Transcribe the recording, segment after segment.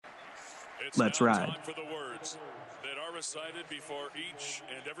Let's ride. For the words that are recited before each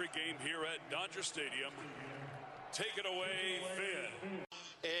and every game here at Dodger Stadium. Take it away, Finn.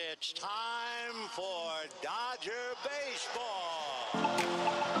 It's time for Dodger baseball.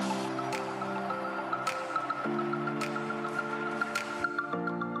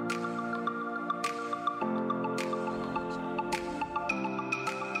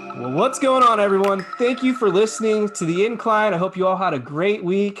 Well, what's going on, everyone? Thank you for listening to the Incline. I hope you all had a great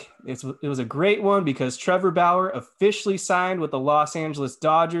week. It was a great one because Trevor Bauer officially signed with the Los Angeles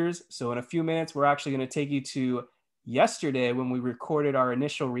Dodgers. So in a few minutes, we're actually going to take you to yesterday when we recorded our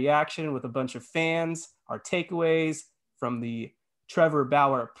initial reaction with a bunch of fans, our takeaways from the Trevor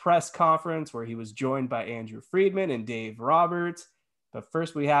Bauer press conference where he was joined by Andrew Friedman and Dave Roberts. But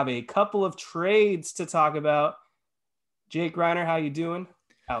first, we have a couple of trades to talk about. Jake Reiner, how you doing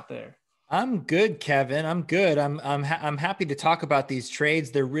out there? I'm good, Kevin. I'm good. I'm happy to talk about these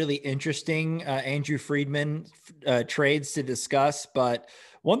trades. They're really interesting. Andrew Friedman trades to discuss. But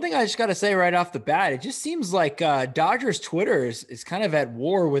one thing I just got to say right off the bat, it just seems like Dodgers Twitter is kind of at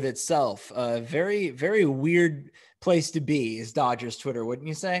war with itself. Very, very weird place to be is Dodgers Twitter, wouldn't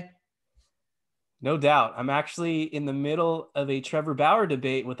you say? No doubt. I'm actually in the middle of a Trevor Bauer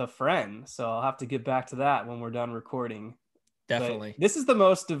debate with a friend, so I'll have to get back to that when we're done recording. Definitely. But this is the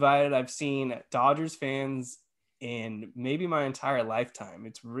most divided I've seen Dodgers fans in maybe my entire lifetime.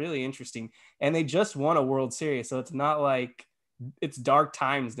 It's really interesting. And they just won a World Series, so it's not like it's dark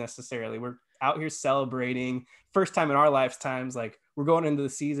times necessarily. We're out here celebrating. First time in our lifetimes, like we're going into the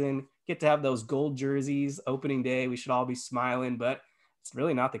season, get to have those gold jerseys opening day. We should all be smiling, but it's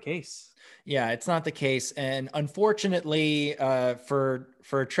really not the case. Yeah, it's not the case. And unfortunately for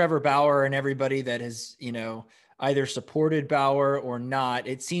Trevor Bauer and everybody that has, either supported Bauer or not,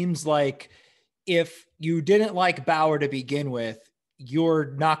 it seems like if you didn't like Bauer to begin with,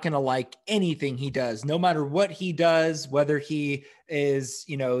 you're not going to like anything he does, no matter what he does, whether he is,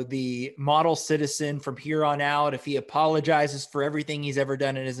 the model citizen from here on out. If he apologizes for everything he's ever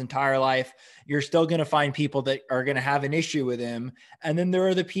done in his entire life, you're still going to find people that are going to have an issue with him. And then there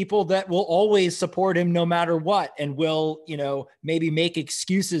are the people that will always support him no matter what, and will, maybe make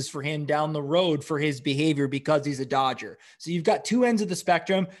excuses for him down the road for his behavior because he's a Dodger. So you've got two ends of the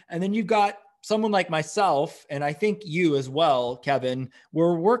spectrum, and then you've got someone like myself, and I think you as well, Kevin,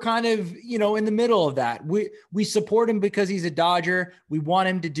 where we're kind of, in the middle of that. We support him because he's a Dodger. We want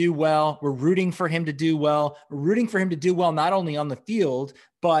him to do well. We're rooting for him to do well. We're rooting for him to do well, not only on the field,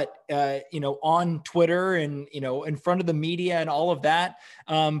 but, on Twitter and, in front of the media and all of that.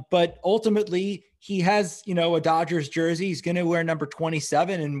 But ultimately he has, a Dodgers jersey. He's going to wear number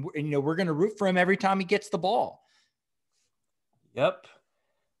 27 and we're going to root for him every time he gets the ball. Yep.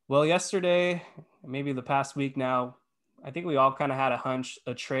 Well, yesterday, maybe the past week now, I think we all kind of had a hunch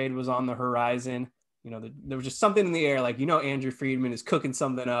a trade was on the horizon. There was just something in the air, like, Andrew Friedman is cooking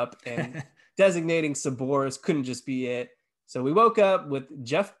something up, and designating Saboris couldn't just be it. So we woke up with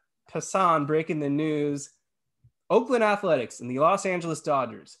Jeff Passan breaking the news. Oakland Athletics and the Los Angeles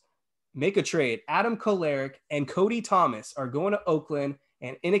Dodgers make a trade. Adam Kolarek and Cody Thomas are going to Oakland,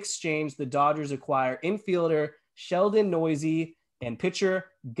 and in exchange, the Dodgers acquire infielder Sheldon Noisy and pitcher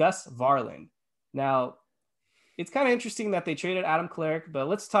Gus Varland. Now, it's kind of interesting that they traded Adam Kolarek, but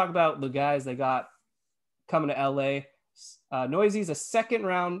let's talk about the guys they got coming to LA. Noisy's a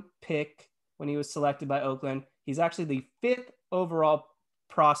second-round pick when he was selected by Oakland. He's actually the 5th overall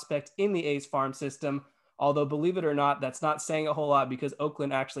prospect in the A's farm system, although, believe it or not, that's not saying a whole lot because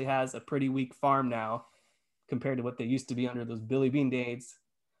Oakland actually has a pretty weak farm now compared to what they used to be under those Billy Bean days.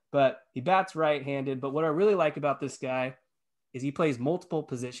 But he bats right-handed. But what I really like about this guy is he plays multiple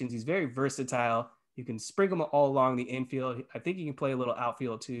positions. He's very versatile. You can sprinkle him all along the infield. I think he can play a little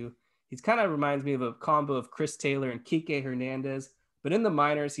outfield too. He's kind of reminds me of a combo of Chris Taylor and Kike Hernandez. But in the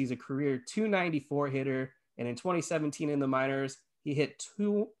minors, he's a career 294 hitter. And in 2017 in the minors, he hit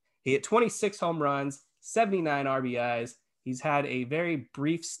 26 home runs, 79 RBIs. He's had a very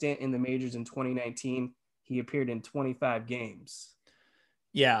brief stint in the majors in 2019. He appeared in 25 games.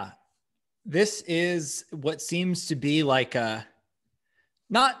 Yeah. This is what seems to be like a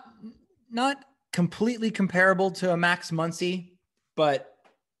not completely comparable to a Max Muncy, but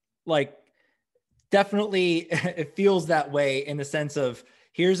like definitely it feels that way in the sense of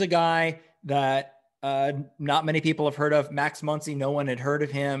here's a guy that not many people have heard of. Max Muncy, no one had heard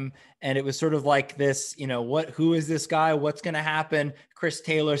of him. And it was sort of like this, who is this guy? What's going to happen? Chris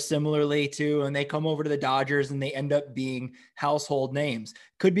Taylor, similarly too. And they come over to the Dodgers and they end up being household names.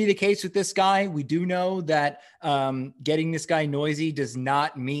 Could be the case with this guy. We do know that getting this guy Noisy does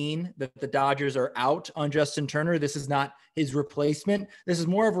not mean that the Dodgers are out on Justin Turner. This is not his replacement. This is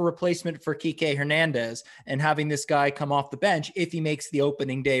more of a replacement for Kike Hernandez and having this guy come off the bench if he makes the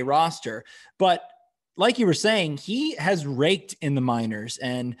opening day roster. But like you were saying, he has raked in the minors,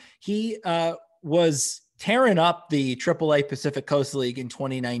 and he was tearing up the AAA Pacific Coast League in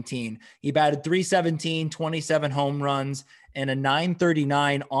 2019. He batted .317, 27 home runs, and a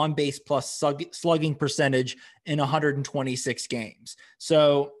 .939 on base plus slugging percentage in 126 games.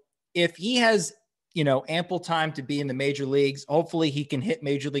 So if he has, ample time to be in the major leagues, hopefully he can hit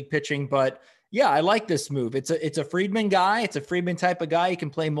major league pitching. But yeah, I like this move. It's a Friedman guy. It's a Friedman type of guy. He can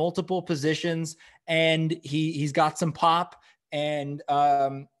play multiple positions, and he's got some pop, and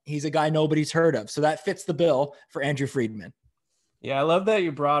he's a guy nobody's heard of. So that fits the bill for Andrew Friedman. Yeah, I love that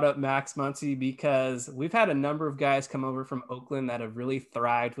you brought up Max Muncy, because we've had a number of guys come over from Oakland that have really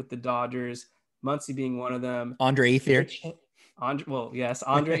thrived with the Dodgers, Muncy being one of them. Andre Ethier.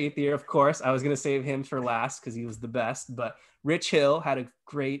 Andre Ethier, of course. I was going to save him for last because he was the best, but Rich Hill had a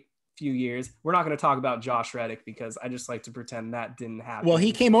great few years. We're not going to talk about Josh Reddick because I just like to pretend that didn't happen. Well,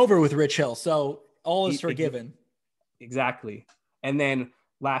 he came over with Rich Hill, so all is forgiven. Exactly. And then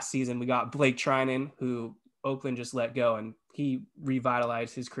last season we got Blake Trinan, who Oakland just let go, and he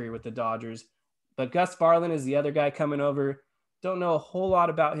revitalized his career with the Dodgers. But Gus Barlin is the other guy coming over. Don't know a whole lot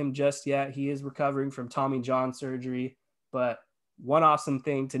about him just yet. He is recovering from Tommy John surgery, but one awesome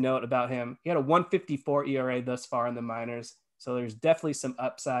thing to note about him, he had a 1.54 ERA thus far in the minors, so there's definitely some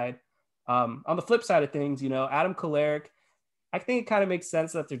upside. On the flip side of things, Adam Kolarek, I think it kind of makes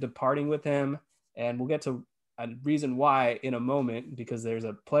sense that they're departing with him, and we'll get to a reason why in a moment because there's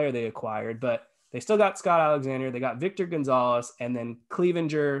a player they acquired, but they still got Scott Alexander, they got Victor Gonzalez, and then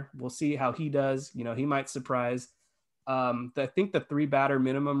Clevenger. We'll see how he does. He might surprise. I think the 3-batter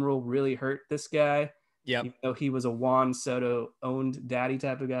minimum rule really hurt this guy. Yeah, even though he was a Juan Soto owned daddy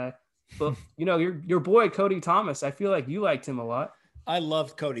type of guy. But your boy Cody Thomas, I feel like you liked him a lot. I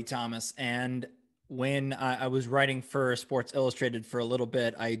loved Cody Thomas, and when I was writing for Sports Illustrated for a little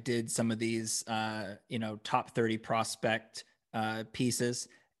bit, I did some of these, top 30 prospect pieces,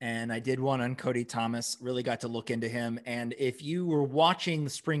 and I did one on Cody Thomas, really got to look into him. And if you were watching the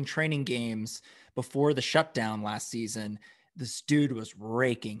spring training games before the shutdown last season, this dude was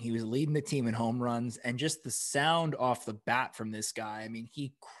raking. He was leading the team in home runs, and just the sound off the bat from this guy. I mean,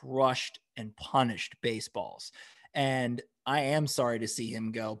 he crushed and punished baseballs. And I am sorry to see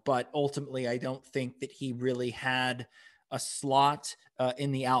him go, but ultimately I don't think that he really had a slot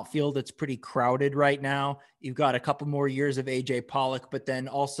in the outfield. It's pretty crowded right now. You've got a couple more years of AJ Pollock, but then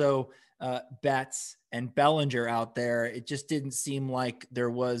also Betts and Bellinger out there. It just didn't seem like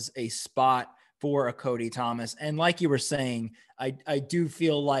there was a spot for a Cody Thomas. And like you were saying, I do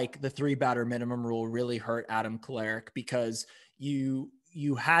feel like the 3-batter minimum rule really hurt Adam Kolarek because you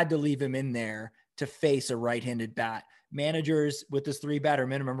had to leave him in there to face a right-handed bat. Managers with this 3-batter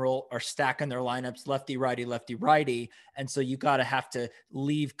minimum rule are stacking their lineups lefty, righty. And so you got to have to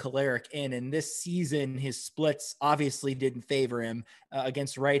leave Kolarek in. And this season, his splits obviously didn't favor him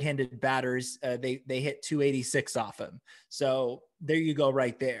against right-handed batters. They hit 286 off him. So there you go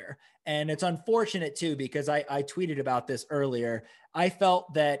right there. And it's unfortunate too, because I tweeted about this earlier. I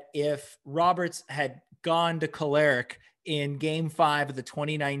felt that if Roberts had gone to Kolarek in Game 5 of the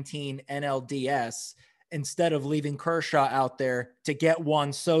 2019 NLDS, instead of leaving Kershaw out there to get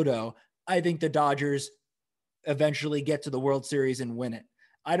Juan Soto, I think the Dodgers eventually get to the World Series and win it.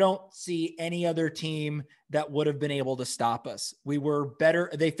 I don't see any other team that would have been able to stop us. We were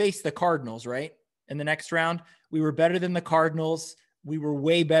better. They faced the Cardinals, right? In the next round, we were better than the Cardinals. We were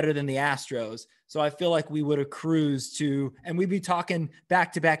way better than the Astros. So I feel like we would have cruised to, and we'd be talking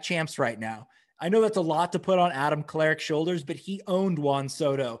back-to-back champs right now. I know that's a lot to put on Adam Kolarek's shoulders, but he owned Juan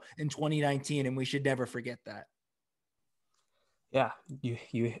Soto in 2019, and we should never forget that. Yeah,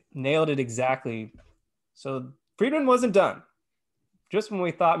 you nailed it exactly. So Friedman wasn't done. Just when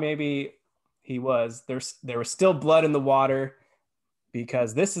we thought maybe he was, there was still blood in the water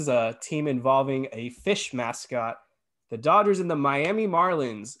because this is a team involving a fish mascot. The Dodgers and the Miami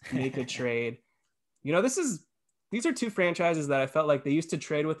Marlins make a trade. These are two franchises that I felt like they used to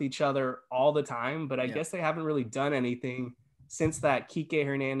trade with each other all the time, but I guess they haven't really done anything since that Kike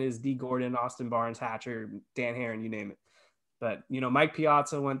Hernandez, D. Gordon, Austin Barnes, Hatcher, Dan Herron, you name it. But, Mike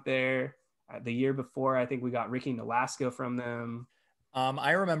Piazza went there the year before. I think we got Ricky Nolasco from them.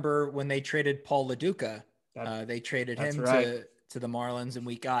 I remember when they traded Paul LaDuca, That, they traded that's him right. to the Marlins, and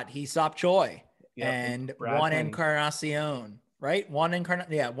we got Hesop Choi Yep. And and Brad Juan Penny. Encarnacion, right? Juan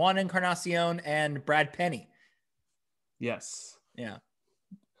Encarnacion and Brad Penny. Yes. Yeah.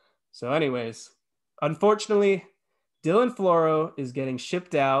 So, anyways, unfortunately, Dylan Floro is getting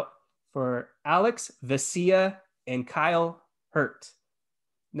shipped out for Alex Vesia and Kyle Hurt.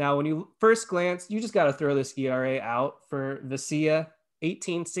 Now, when you first glance, you just got to throw this ERA out for Vesia,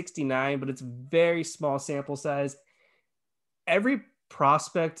 1869, but it's very small sample size. Every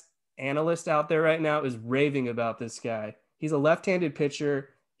prospect analyst out there right now is raving about this guy. He's a left-handed pitcher.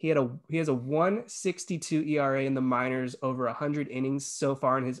 He has a 162 ERA in the minors, over 100 innings so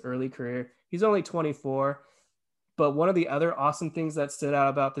far in his early career. He's only 24. But one of the other awesome things that stood out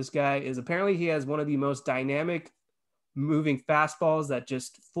about this guy is apparently he has one of the most dynamic moving fastballs that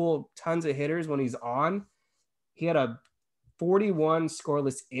just fool tons of hitters when he's on. He had a 41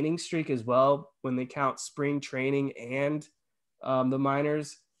 scoreless inning streak as well when they count spring training and the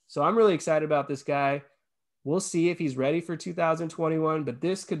minors. So I'm really excited about this guy. We'll see if he's ready for 2021, but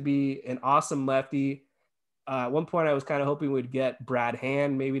this could be an awesome lefty. At one point, I was kind of hoping we'd get Brad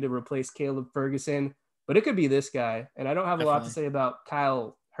Hand maybe to replace Caleb Ferguson, but it could be this guy. And I don't have a lot to Definitely. say about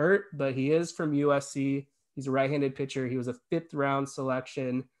Kyle Hurt, but he is from USC. He's a right-handed pitcher. He was a 5th-round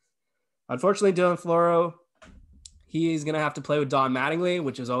selection. Unfortunately, Dylan Floro, he's going to have to play with Don Mattingly,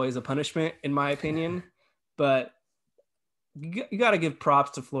 which is always a punishment, in my opinion. But you got to give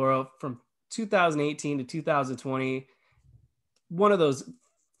props to Floro from 2018 to 2020. One of those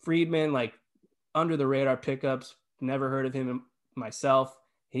Friedman, like under the radar pickups. Never heard of him myself.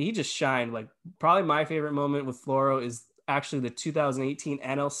 He just shined. Like probably my favorite moment with Floro is actually the 2018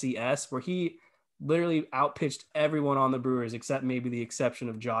 NLCS where he literally outpitched everyone on the Brewers except maybe the exception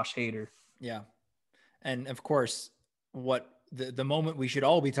of Josh Hader. Yeah. And of course, what the moment we should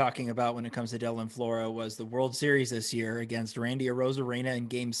all be talking about when it comes to Dylan Floro was the World Series this year against Randy Arozarena in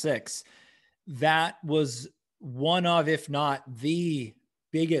Game 6. That was one of, if not the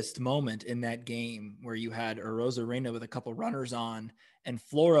biggest moment in that game, where you had Arozarena with a couple runners on, and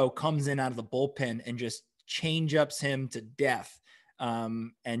Floro comes in out of the bullpen and just change ups him to death,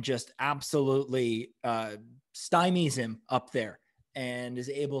 and just absolutely stymies him up there, and is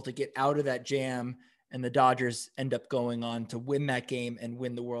able to get out of that jam. And the Dodgers end up going on to win that game and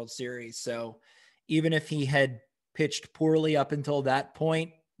win the World Series. So even if he had pitched poorly up until that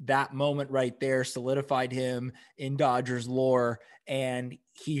point, that moment right there solidified him in Dodgers lore, and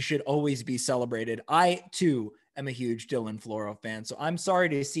he should always be celebrated. I too am a huge Dylan Floro fan, so I'm sorry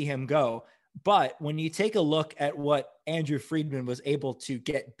to see him go. But when you take a look at what Andrew Friedman was able to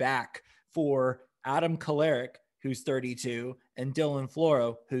get back for Adam Kolarek, who's 32, and Dylan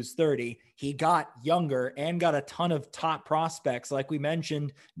Floro, who's 30, he got younger and got a ton of top prospects. Like we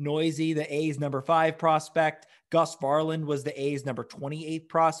mentioned, Noisy, the A's number 5 prospect. Gus Varland was the A's number 28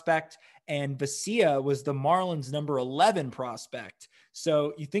 prospect, and Vesia was the Marlins number 11 prospect.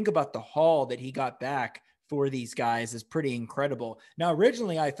 So you think about the haul that he got back for these guys is pretty incredible. Now,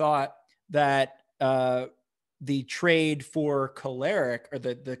 originally I thought that the trade for Kolarek, or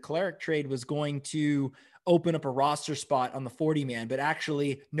the Kolarek trade, was going to open up a roster spot on the 40-man, but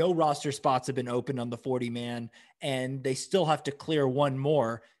actually no roster spots have been opened on the 40-man, and they still have to clear one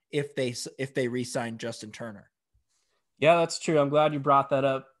more if they re-sign Justin Turner. Yeah, that's true. I'm glad you brought that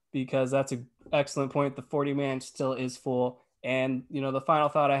up because that's an excellent point. The 40-man still is full. And, the final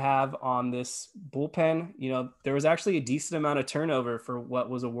thought I have on this bullpen, there was actually a decent amount of turnover for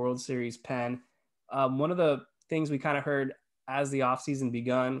what was a World Series pen. One of the things we kind of heard as the offseason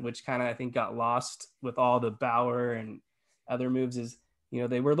begun, which kind of I think got lost with all the Bauer and other moves, is,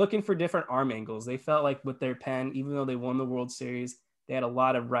 they were looking for different arm angles. They felt like with their pen, even though they won the World Series, they had a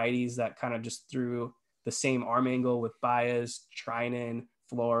lot of righties that kind of just threw the same arm angle with Baez, Trinan,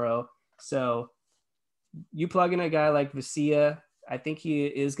 Floro. So you plug in a guy like Vesia, I think he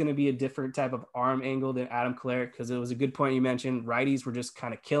is going to be a different type of arm angle than Adam Kolarek, because it was a good point you mentioned. Righties were just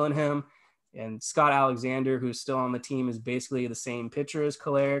kind of killing him. And Scott Alexander, who's still on the team, is basically the same pitcher as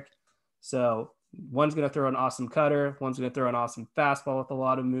Kolarek. So one's going to throw an awesome cutter. One's going to throw an awesome fastball with a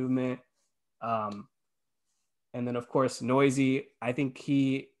lot of movement. And then, of course, Noisy, I think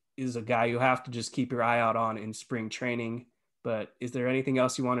he is a guy you have to just keep your eye out on in spring training. But is there anything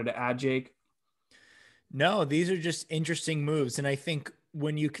else you wanted to add, Jake? No, these are just interesting moves. And I think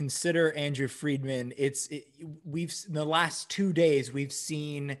when you consider Andrew Friedman, we've in the last 2 days, we've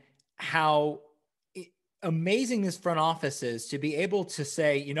seen how amazing this front office is to be able to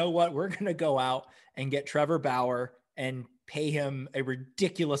say, you know what, we're going to go out and get Trevor Bauer and pay him a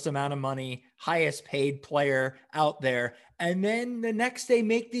ridiculous amount of money, highest paid player out there, and then the next day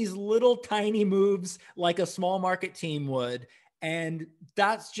make these little tiny moves like a small market team would. And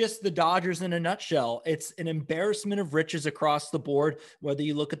that's just the Dodgers in a nutshell. It's an embarrassment of riches across the board. Whether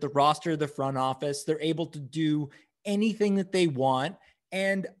you look at the roster, the front office, they're able to do anything that they want.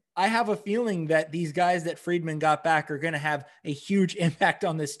 And I have a feeling that these guys that Friedman got back are going to have a huge impact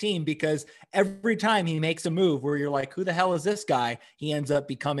on this team, because every time he makes a move where you're like, who the hell is this guy? He ends up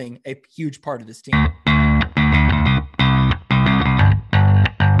becoming a huge part of this team.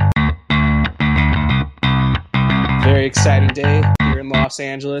 Very exciting day here in Los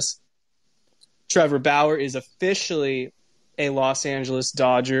Angeles. Trevor Bauer is officially a Los Angeles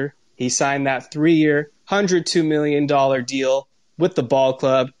Dodger. He signed that 3-year, $102 million deal with the ball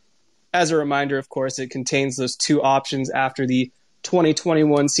club. As a reminder, of course, it contains those 2 options after the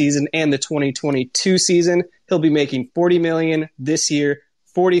 2021 season and the 2022 season. He'll be making $40 million this year,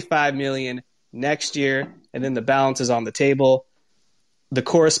 $45 million next year, and then the balance is on the table. The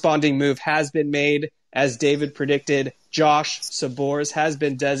corresponding move has been made. As David predicted, Josh Sabors has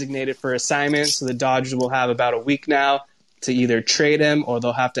been designated for assignment, so the Dodgers will have about a week now to either trade him, or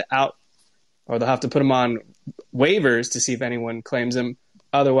they'll have to put him on waivers to see if anyone claims him.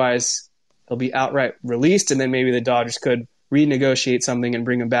 Otherwise, he'll be outright released, and then maybe the Dodgers could renegotiate something and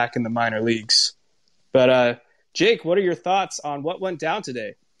bring him back in the minor leagues. But Jake, what are your thoughts on what went down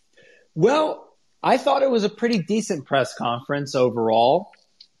today? Well, I thought it was a pretty decent press conference overall.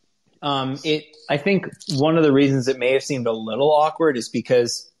 I think one of the reasons it may have seemed a little awkward is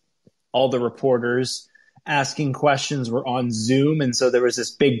because all the reporters asking questions were on Zoom, and so there was this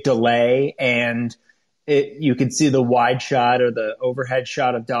big delay, and you could see the wide shot or the overhead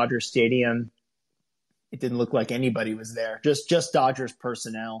shot of Dodger Stadium. It didn't look like anybody was there, just Dodgers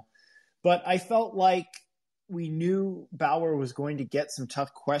personnel. But I felt like we knew Bauer was going to get some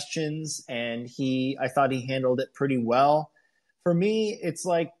tough questions, and I thought he handled it pretty well. For me, it's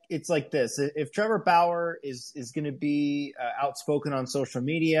like this. If Trevor Bauer is going to be outspoken on social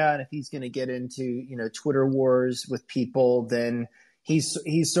media, and if he's going to get into Twitter wars with people, then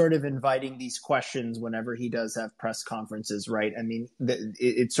he's sort of inviting these questions whenever he does have press conferences, right? I mean,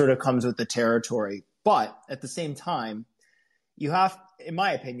 it sort of comes with the territory. But at the same time, in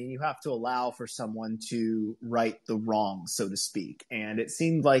my opinion, you have to allow for someone to right the wrong, so to speak. And it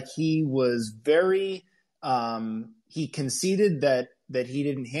seemed like he was very he conceded that he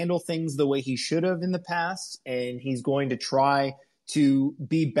didn't handle things the way he should have in the past, and he's going to try to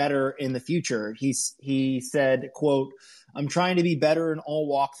be better in the future. He said, quote, "I'm trying to be better in all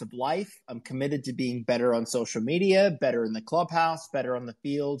walks of life. I'm committed to being better on social media, better in the clubhouse, better on the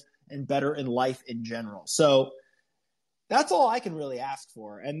field, and better in life in general." So that's all I can really ask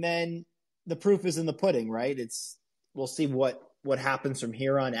for. And then the proof is in the pudding, right? We'll see what happens from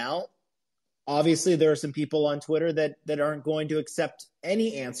here on out. Obviously, there are some people on Twitter that aren't going to accept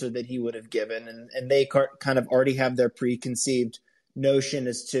any answer that he would have given, and they kind of already have their preconceived notion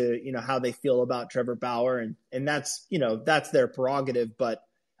as to how they feel about Trevor Bauer, and that's their prerogative. But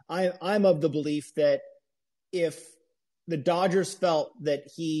I'm of the belief that if the Dodgers felt that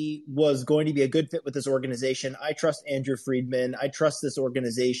he was going to be a good fit with this organization, I trust Andrew Friedman. I trust this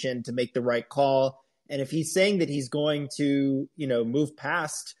organization to make the right call. And if he's saying that he's going to move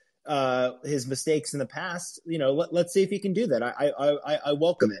past his mistakes in the past, let's see if he can do that. I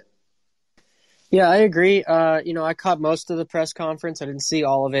welcome it. Yeah, I agree. I caught most of the press conference. I didn't see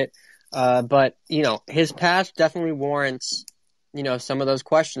all of it. But his past definitely warrants, some of those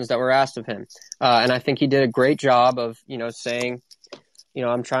questions that were asked of him. And I think he did a great job of, saying,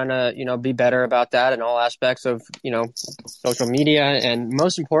 I'm trying to, be better about that in all aspects of, social media, and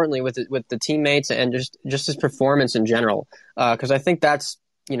most importantly with the teammates and just his performance in general. 'Cause I think that's,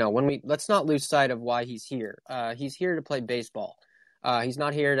 let's not lose sight of why he's here. He's here to play baseball. He's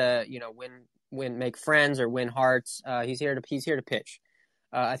not here to, make friends or win hearts. He's here to pitch.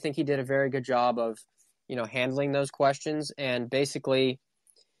 I think he did a very good job of, handling those questions. And basically,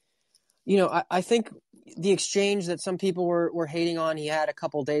 I think the exchange that some people were hating on, he had a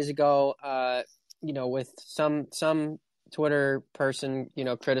couple days ago, with some Twitter person,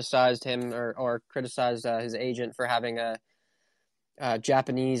 criticized him or criticized his agent for having a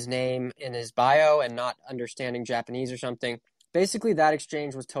Japanese name in his bio and not understanding Japanese or something. Basically, that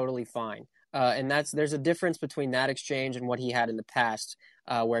exchange was totally fine. And there's a difference between that exchange and what he had in the past,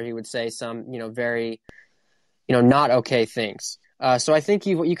 where he would say some, very, not okay things. So I think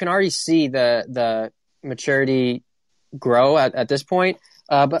you can already see the maturity grow at this point.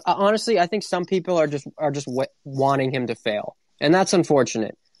 But honestly, I think some people are just wanting him to fail, and that's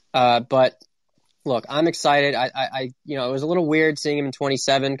unfortunate. But Look, I'm excited. It was a little weird seeing him in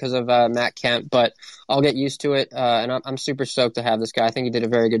 27 because of Matt Kemp, but I'll get used to it. And I'm super stoked to have this guy. I think he did a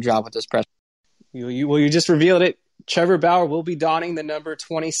very good job with this press. You just revealed it. Trevor Bauer will be donning the number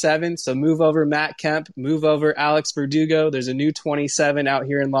 27. So move over Matt Kemp, move over Alex Verdugo. There's a new 27 out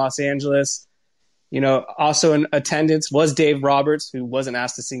here in Los Angeles. Also in attendance was Dave Roberts, who wasn't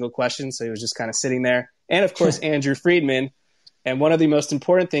asked a single question, so he was just kind of sitting there. And of course, Andrew Friedman. And one of the most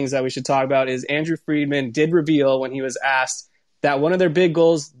important things that we should talk about is Andrew Friedman did reveal when he was asked that one of their big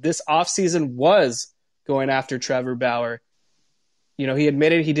goals this offseason was going after Trevor Bauer. He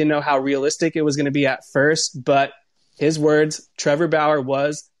admitted he didn't know how realistic it was going to be at first, but his words, Trevor Bauer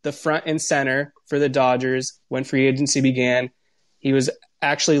was the front and center for the Dodgers when free agency began. He was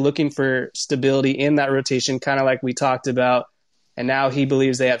actually looking for stability in that rotation, kind of like we talked about. And now he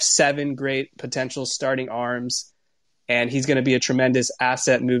believes they have 7 great potential starting arms, and he's going to be a tremendous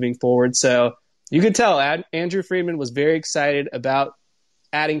asset moving forward. So you could tell Andrew Friedman was very excited about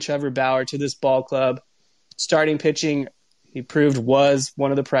adding Trevor Bauer to this ball club. Starting pitching, he proved, was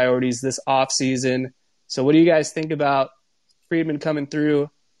one of the priorities this offseason. So what do you guys think about Friedman coming through,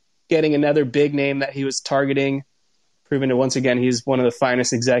 getting another big name that he was targeting, proving that once again he's one of the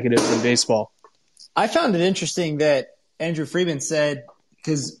finest executives in baseball? I found it interesting that Andrew Friedman said,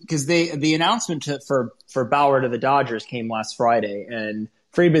 because the announcement for Bauer to the Dodgers came last Friday, and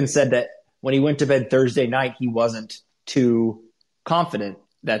Friedman said that when he went to bed Thursday night, he wasn't too confident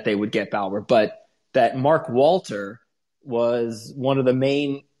that they would get Bauer, but that Mark Walter was one of the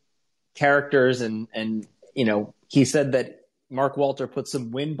main characters, and he said that Mark Walter put some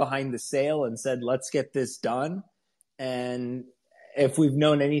wind behind the sail and said, let's get this done. And if we've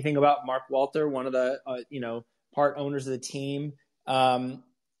known anything about Mark Walter, one of the part owners of the team,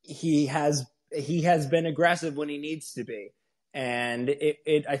 he has been aggressive when he needs to be, and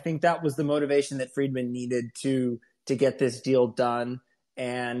I think that was the motivation that Friedman needed to get this deal done.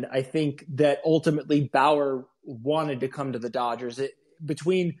 And I think that ultimately Bauer wanted to come to the Dodgers.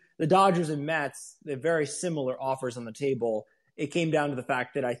 Between the Dodgers and Mets, they're very similar offers on the table. It came down to the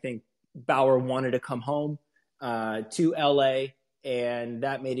fact that I think Bauer wanted to come home to LA, and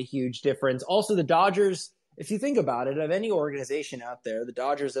that made a huge difference. Also, the Dodgers, if you think about it, of any organization out there, the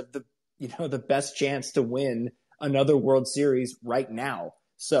Dodgers have the best chance to win another World Series right now.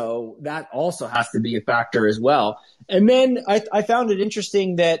 So that also has to be a factor as well. And then I found it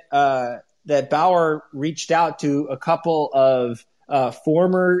interesting that Bauer reached out to a couple of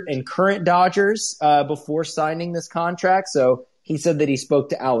former and current Dodgers before signing this contract. So he said that he spoke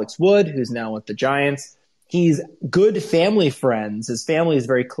to Alex Wood, who's now with the Giants. He's good family friends. His family is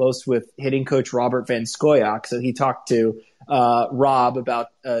very close with hitting coach Robert Van Scoyoc. So he talked to Rob about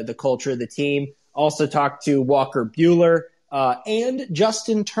the culture of the team. Also talked to Walker Buehler. And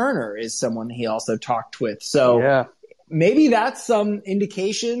Justin Turner is someone he also talked with. So maybe that's some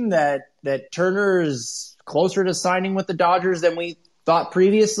indication that Turner is closer to signing with the Dodgers than we thought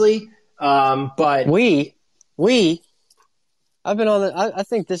previously. But I've been on I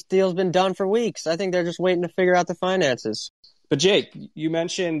think this deal's been done for weeks. I think they're just waiting to figure out the finances. But Jake, you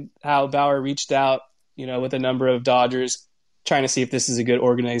mentioned how Bauer reached out, with a number of Dodgers trying to see if this is a good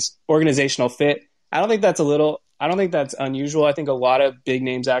organizational fit. I don't think that's unusual. I think a lot of big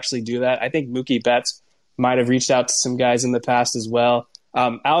names actually do that. I think Mookie Betts might have reached out to some guys in the past as well.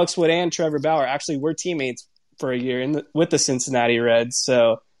 Alex Wood and Trevor Bauer actually were teammates for a year with the Cincinnati Reds.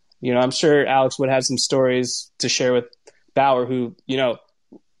 So, I'm sure Alex would have some stories to share with Bauer, who,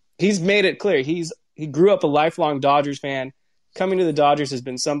 he's made it clear. He grew up a lifelong Dodgers fan. Coming to the Dodgers has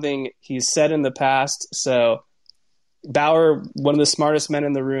been something he's said in the past. So Bauer, one of the smartest men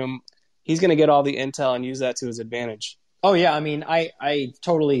in the room, he's going to get all the intel and use that to his advantage. Oh, yeah. I mean, I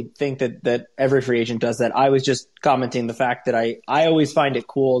totally think that every free agent does that. I was just commenting the fact that I always find it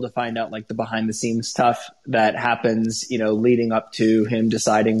cool to find out like the behind the scenes stuff that happens, leading up to him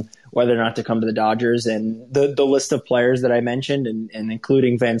deciding whether or not to come to the Dodgers, and the list of players that I mentioned and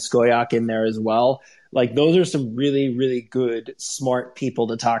including Van Scoyoc in there as well. Like those are some really, really good, smart people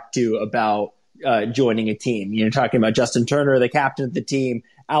to talk to about joining a team. Talking about Justin Turner, the captain of the team,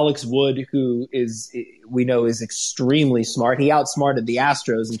 Alex Wood, who we know is extremely smart. He outsmarted the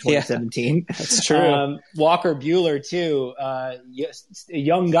Astros in 2017. Yeah, that's true. Walker Buehler too, a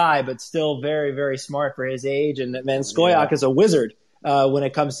young guy, but still very, very smart for his age. And Van Scoyoc is a wizard when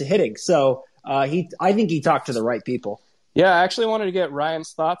it comes to hitting. So I think he talked to the right people. Yeah, I actually wanted to get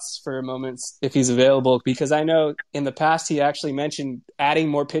Ryan's thoughts for a moment, if he's available, because I know in the past he actually mentioned adding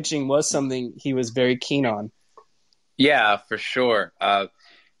more pitching was something he was very keen on. Yeah, for sure.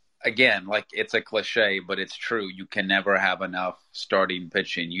 again, like it's a cliche, but it's true. You can never have enough starting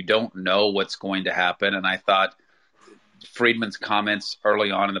pitching. You don't know what's going to happen. And I thought Friedman's comments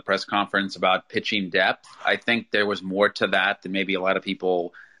early on in the press conference about pitching depth, I think there was more to that than maybe a lot of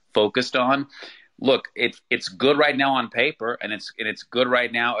people focused on. Look, it's good right now on paper, and it's good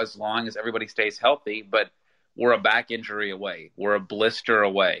right now as long as everybody stays healthy. But we're a back injury away. We're a blister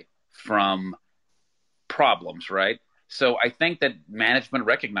away from problems, right? So I think that management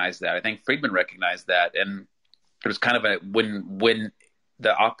recognized that. I think Friedman recognized that, and it was kind of when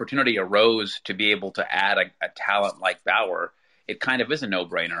the opportunity arose to be able to add a talent like Bauer, it kind of is a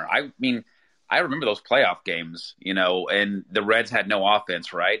no-brainer. I mean, I remember those playoff games, and the Reds had no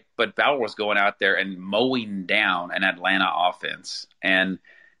offense, right? But Bauer was going out there and mowing down an Atlanta offense, and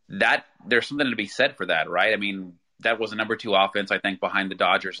that there's something to be said for that, right? I mean, that was a number 2 offense, I think, behind the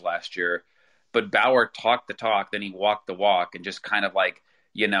Dodgers last year. But Bauer talked the talk, then he walked the walk, and just kind of like,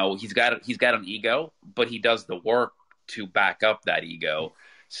 he's got an ego, but he does the work to back up that ego.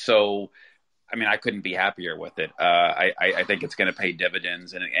 So, I mean, I couldn't be happier with it. I think it's going to pay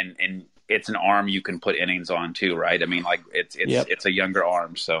dividends, and it's an arm you can put innings on too, right? I mean, like it's a younger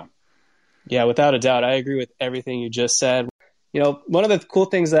arm, so. Yeah, without a doubt, I agree with everything you just said. One of the cool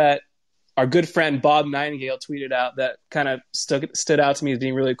things that our good friend Bob Nightingale tweeted out that kind of stood out to me as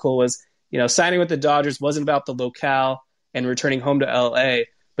being really cool was, signing with the Dodgers wasn't about the locale and returning home to LA,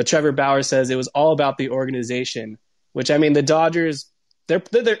 but Trevor Bauer says it was all about the organization, which, I mean, the Dodgers, they're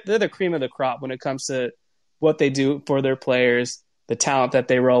the cream of the crop when it comes to what they do for their players, the talent that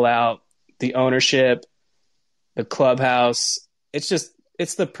they roll out, the ownership, the clubhouse. It's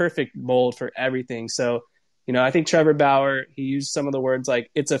the perfect mold for everything. So, I think Trevor Bauer, he used some of the words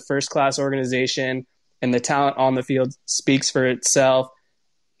like it's a first-class organization and the talent on the field speaks for itself.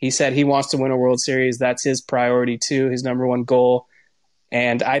 He said he wants to win a World Series. That's his priority too, his number one goal.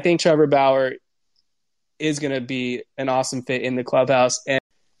 And I think Trevor Bauer is going to be an awesome fit in the clubhouse. And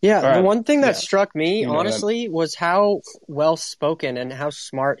the one thing that struck me, honestly, was how well-spoken and how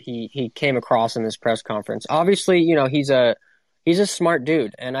smart he came across in this press conference. Obviously, he's a smart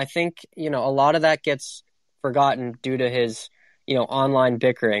dude. And I think, a lot of that gets forgotten due to his, online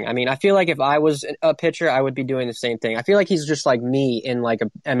bickering. I mean, I feel like if I was a pitcher, I would be doing the same thing. I feel like he's just like me in like a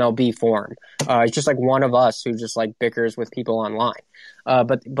MLB form. He's just like one of us who just like bickers with people online.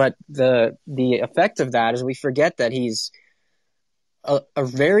 But the effect of that is we forget that he's a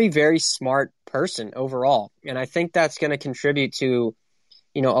very, very smart person overall. And I think that's going to contribute to,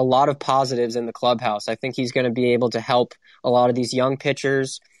 a lot of positives in the clubhouse. I think he's going to be able to help a lot of these young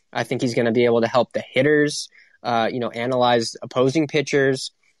pitchers. I think he's going to be able to help the hitters, analyze opposing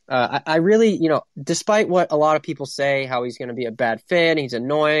pitchers. I really, despite what a lot of people say, how he's going to be a bad fit, he's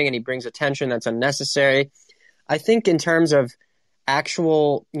annoying and he brings attention that's unnecessary. I think in terms of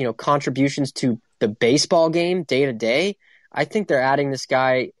actual, contributions to the baseball game day to day, I think they're adding this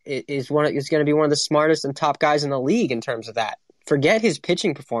guy is going to be one of the smartest and top guys in the league in terms of that. Forget his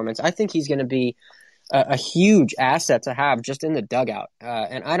pitching performance. I think he's going to be a huge asset to have just in the dugout.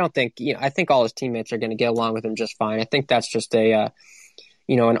 And I don't think, I think all his teammates are going to get along with him just fine. I think that's just an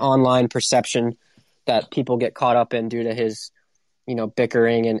online perception that people get caught up in due to his,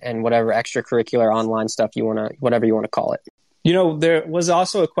 bickering and whatever extracurricular online stuff whatever you want to call it. There was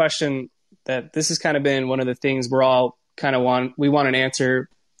also a question that this has kind of been one of the things we're all kind of we want an answer.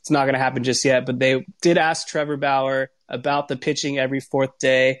 It's not going to happen just yet, but they did ask Trevor Bauer about the pitching every fourth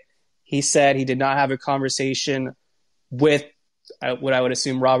day. He said he did not have a conversation with what I would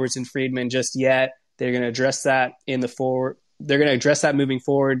assume Roberts and Friedman just yet. They're going to address that They're going to address that moving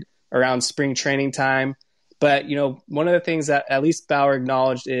forward around spring training time. But, one of the things that at least Bauer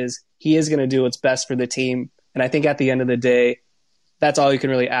acknowledged is he is going to do what's best for the team. And I think at the end of the day, that's all you can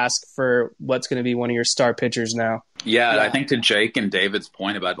really ask for what's going to be one of your star pitchers now. Yeah, I think to Jake and David's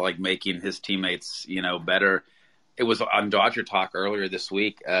point about like making his teammates, better, it was on Dodger Talk earlier this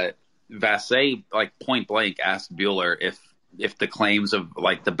week. Vassay, like point blank, asked Bueller if the claims of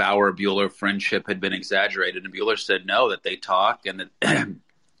like the Bauer-Bueller friendship had been exaggerated, and Bueller said no, that they talk and that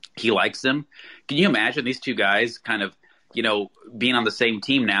he likes him. Can you imagine these two guys kind of, being on the same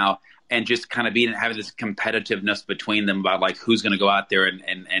team now and just kind of having this competitiveness between them about like who's going to go out there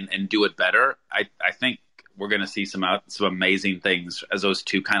and do it better? I think we're going to see some amazing things as those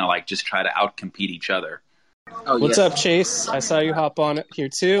two kind of like just try to outcompete each other. Oh, what's up, Chase? I saw you hop on here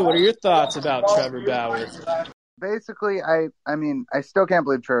too. What are your thoughts about Trevor Bauer? Basically, I mean, I still can't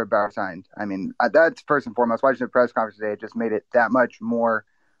believe Trevor Bauer signed. I mean, that's first and foremost. Watching the press conference today, it just made it that much more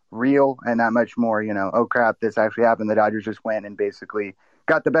real and that much more, oh crap, this actually happened. The Dodgers just went and basically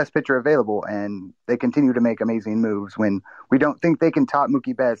got the best pitcher available, and they continue to make amazing moves. When we don't think they can top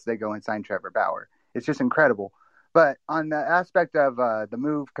Mookie Betts, they go and sign Trevor Bauer. It's just incredible. But on the aspect of the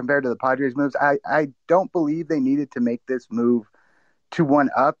move compared to the Padres moves, I don't believe they needed to make this move to one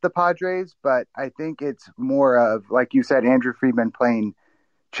up the Padres, but I think it's more of, like you said, Andrew Friedman playing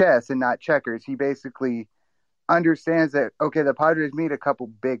chess and not checkers. He basically understands that, okay, the Padres made a couple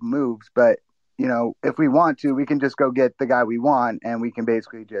big moves, but if we want to, we can just go get the guy we want, and we can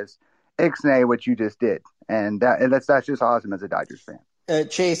basically just ixnay what you just did, and that's just awesome as a Dodgers fan.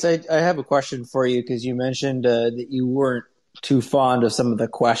 Chase, I have a question for you because you mentioned that you weren't too fond of some of the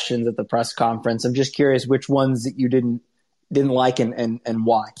questions at the press conference. I'm just curious which ones that you didn't like and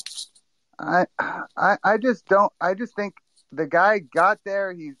why. I just don't. I just think the guy got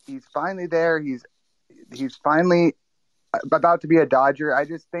there. He's finally there. He's finally about to be a Dodger. I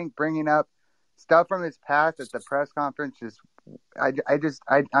just think bringing up stuff from his past at the press conference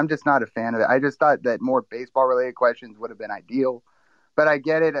I'm just not a fan of it. I just thought that more baseball related questions would have been ideal, but I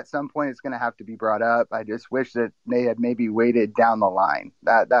get it. At some point, it's going to have to be brought up. I just wish that they had maybe waited down the line.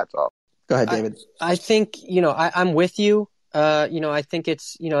 That's all. Go ahead, David. I think I'm with you. I think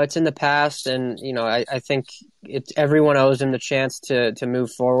it's it's in the past, and I think everyone owes him the chance to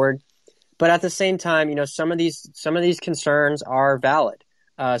move forward. But at the same time, some of these concerns are valid.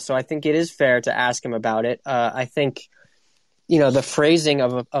 So I think it is fair to ask him about it. I think, the phrasing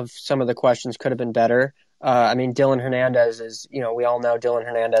of some of the questions could have been better. Dylan Hernandez is, we all know Dylan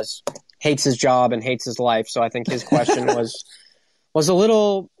Hernandez hates his job and hates his life. So I think his question was a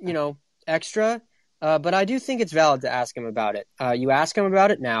little, extra. But I do think it's valid to ask him about it. You ask him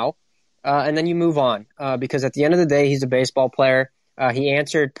about it now, and then you move on. Because at the end of the day, he's a baseball player. He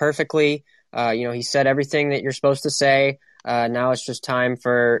answered perfectly. He said everything that you're supposed to say. Now it's just time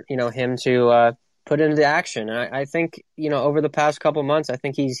for him to put into action. And I think over the past couple months, I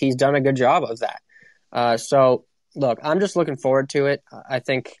think he's done a good job of that. So look, I'm just looking forward to it. I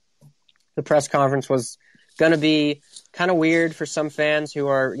think the press conference was going to be kind of weird for some fans who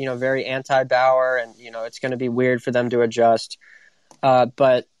are very anti-Bauer, and it's going to be weird for them to adjust.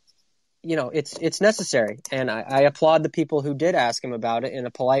 But it's necessary, and I applaud the people who did ask him about it in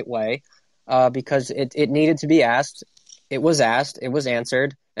a polite way, because it needed to be asked. It was asked, it was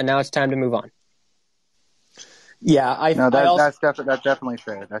answered, and now it's time to move on. Yeah, that's definitely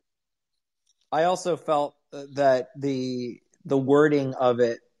fair. I also felt that the wording of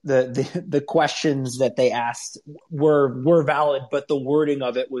it, the questions that they asked were valid, but the wording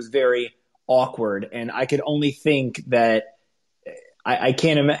of it was very awkward, and I could only think that I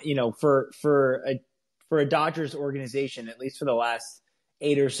can't imagine, for a Dodgers organization, at least for the last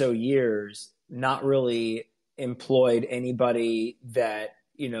 8 or so years, not really employed anybody that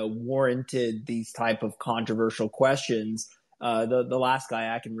warranted these type of controversial questions. The last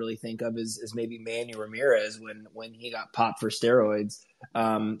guy I can really think of is maybe Manny Ramirez when he got popped for steroids.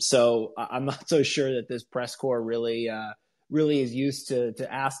 So I'm not so sure that this press corps really is used to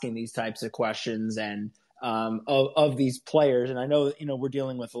asking these types of questions and of these players. And I know we're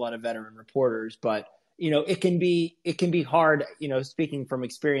dealing with a lot of veteran reporters, but it can be hard. Speaking from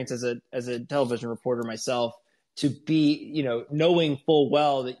experience as a television reporter myself, to be, knowing full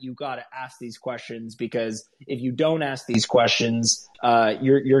well that you got to ask these questions, because if you don't ask these questions,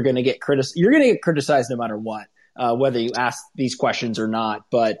 you're going to get criticized. You're going to get criticized no matter what, whether you ask these questions or not.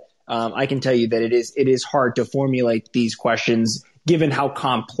 But I can tell you that it is hard to formulate these questions given how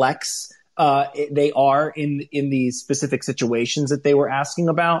complex they are in these specific situations that they were asking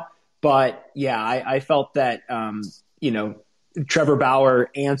about. But yeah, I felt that Trevor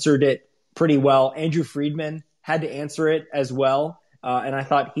Bauer answered it pretty well. Andrew Friedman had to answer it as well. And I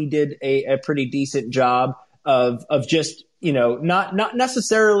thought he did a pretty decent job of just, not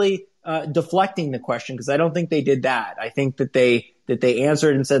necessarily deflecting the question, because I don't think they did that. I think that they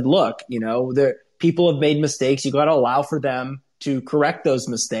answered and said, look, the people have made mistakes. You got to allow for them to correct those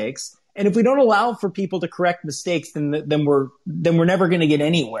mistakes. And if we don't allow for people to correct mistakes, then we're never going to get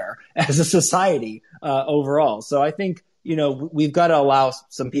anywhere as a society overall. So I think, we've got to allow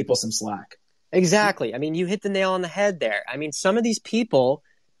some people some slack. Exactly. You hit the nail on the head there. Some of these people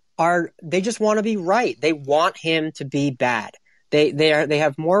they just want to be right. They want him to be bad. They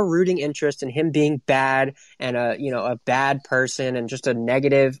have more rooting interest in him being bad and a bad person and just a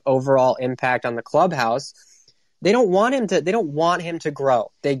negative overall impact on the clubhouse They don't want him to. They don't want him to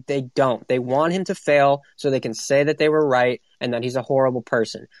grow. They don't. They want him to fail so they can say that they were right and that he's a horrible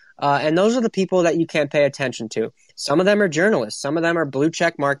person. And those are the people that you can't pay attention to. Some of them are journalists. Some of them are blue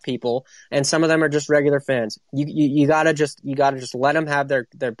check mark people, and some of them are just regular fans. You gotta just let them have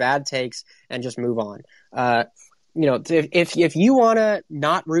their bad takes and just move on. If you want to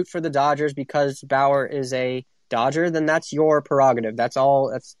not root for the Dodgers because Bauer is a Dodger, then that's your prerogative. That's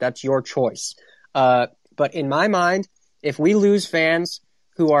all. That's your choice. But in my mind, if we lose fans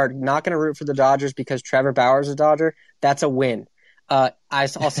who are not going to root for the Dodgers because Trevor Bauer is a Dodger, that's a win.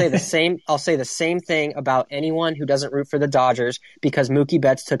 I'll say the same. I'll say the same thing about anyone who doesn't root for the Dodgers because Mookie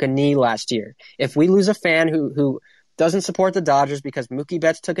Betts took a knee last year. If we lose a fan who doesn't support the Dodgers because Mookie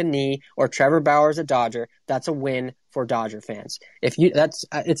Betts took a knee or Trevor Bauer is a Dodger, that's a win for Dodger fans.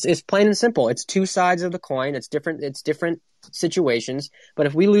 It's plain and simple. It's two sides of the coin. It's different situations. But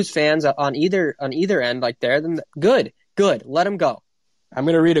if we lose fans on either end like there, then good. Let them go. I'm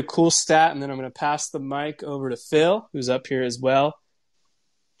going to read a cool stat, and then I'm going to pass the mic over to Phil, who's up here as well.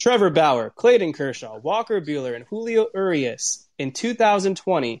 Trevor Bauer, Clayton Kershaw, Walker Buehler, and Julio Urias in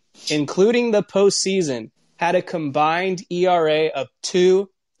 2020, including the postseason, had a combined ERA of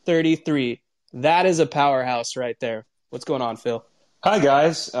 2.33. That is a powerhouse right there. What's going on, Phil? Hi,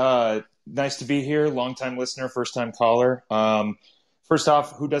 guys. Nice to be here. Long-time listener, first-time caller. First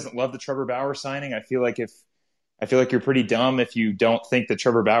off, who doesn't love the Trevor Bauer signing? I feel like you're pretty dumb if you don't think that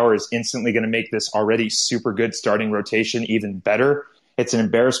Trevor Bauer is instantly going to make this already super good starting rotation even better. It's an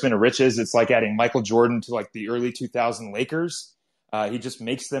embarrassment of riches. It's like adding Michael Jordan to like the early 2000 Lakers. He just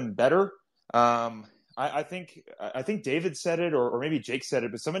makes them better. I think David said it, or maybe Jake said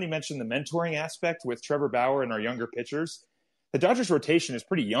it, but somebody mentioned the mentoring aspect with Trevor Bauer and our younger pitchers. The Dodgers rotation is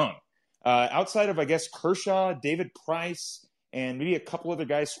pretty young. Outside of, I guess, Kershaw, David Price, and maybe a couple other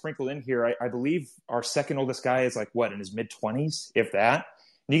guys sprinkled in here, I believe our second oldest guy is in his mid-20s, if that.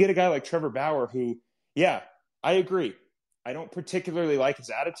 And you get a guy like Trevor Bauer who, yeah, I agree. I don't particularly like his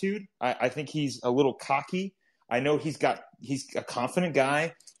attitude. I think he's a little cocky. I know he's a confident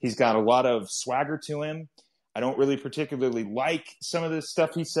guy. He's got a lot of swagger to him. I don't really particularly like some of the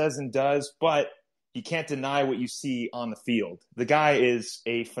stuff he says and does, but you can't deny what you see on the field. The guy is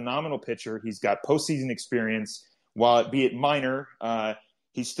a phenomenal pitcher. He's got postseason experience. While be it minor,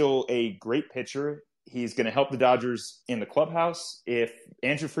 he's still a great pitcher. He's going to help the Dodgers in the clubhouse. If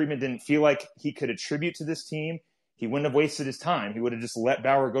Andrew Friedman didn't feel like he could attribute to this team, he wouldn't have wasted his time. He would have just let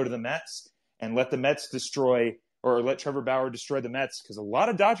Bauer go to the Mets and let Trevor Bauer destroy the Mets, because a lot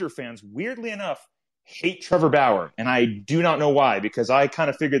of Dodger fans, weirdly enough, hate Trevor Bauer. And I do not know why, because I kind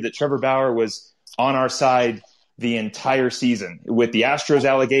of figured that Trevor Bauer was on our side the entire season with the Astros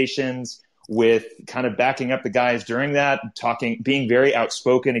allegations, with kind of backing up the guys during that, being very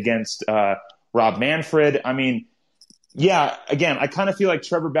outspoken against Rob Manfred. I mean, yeah, again, I kind of feel like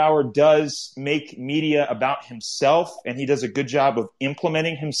Trevor Bauer does make media about himself, and he does a good job of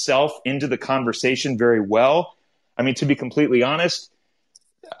implementing himself into the conversation very well. I mean, to be completely honest,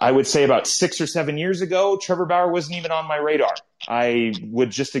 I would say about 6 or 7 years ago, Trevor Bauer wasn't even on my radar. I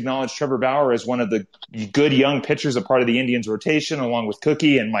would just acknowledge Trevor Bauer as one of the good young pitchers, a part of the Indians rotation, along with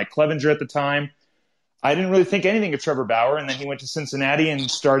Cookie and Mike Clevenger at the time. I didn't really think anything of Trevor Bauer, and then he went to Cincinnati and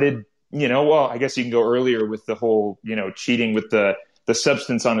started, I guess you can go earlier with the whole, cheating with the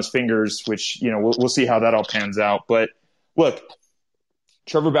substance on his fingers, which, we'll see how that all pans out. But look,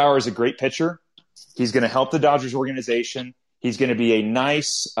 Trevor Bauer is a great pitcher. He's going to help the Dodgers organization. He's going to be a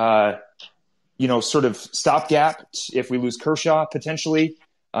nice, sort of stopgap if we lose Kershaw potentially.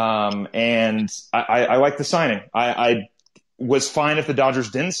 And I like the signing. I was fine if the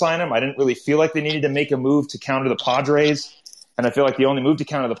Dodgers didn't sign him. I didn't really feel like they needed to make a move to counter the Padres. And I feel like the only move to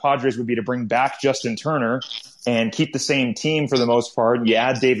counter the Padres would be to bring back Justin Turner and keep the same team for the most part. You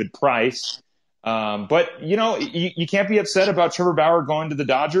add David Price. But, you can't be upset about Trevor Bauer going to the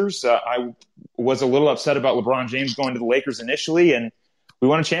Dodgers. I was a little upset about LeBron James going to the Lakers initially, and we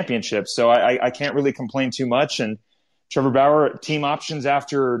won a championship. So I can't really complain too much. And Trevor Bauer, team options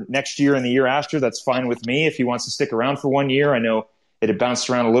after next year and the year after, that's fine with me if he wants to stick around for 1 year. I know it had bounced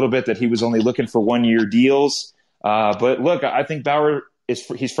around a little bit that he was only looking for 1 year deals. But look, I think Bauer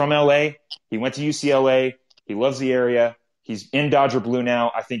he's from LA. He went to UCLA. He loves the area. He's in Dodger blue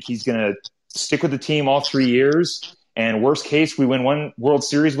now. I think he's going to stick with the team all 3 years. And worst case, we win one World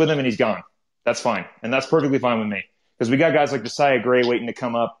Series with him and he's gone. That's fine. And that's perfectly fine with me, because we got guys like Josiah Gray waiting to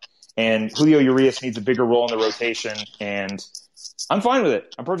come up, and Julio Urias needs a bigger role in the rotation. And I'm fine with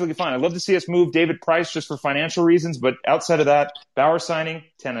it. I'm perfectly fine. I'd love to see us move David Price just for financial reasons. But outside of that, Bauer signing,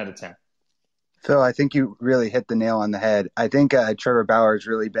 10 out of 10. Phil, I think you really hit the nail on the head. I think Trevor Bauer has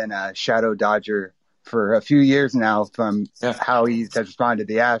really been a shadow Dodger for a few years now from how he has responded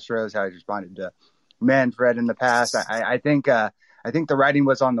to the Astros, how he's responded to Manfred in the past. I think the writing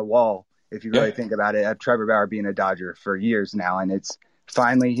was on the wall, if you really think about it, of Trevor Bauer being a Dodger for years now, and it's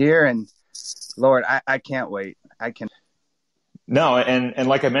finally here. And Lord, I can't wait. No, and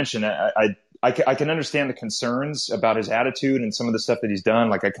like I mentioned, I can understand the concerns about his attitude and some of the stuff that he's done.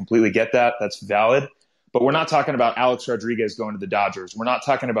 Like, I completely get that. That's valid. But we're not talking about Alex Rodriguez going to the Dodgers. We're not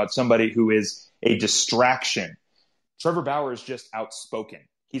talking about somebody who is a distraction. Trevor Bauer is just outspoken.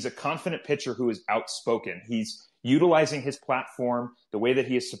 He's a confident pitcher who is outspoken. He's utilizing his platform the way that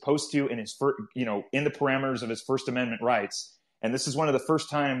he is supposed to in his in the parameters of his First Amendment rights. And this is one of the first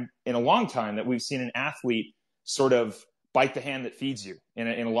time in a long time that we've seen an athlete sort of bite the hand that feeds you in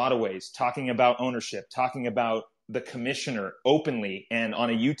a lot of ways, talking about ownership, talking about the commissioner openly and on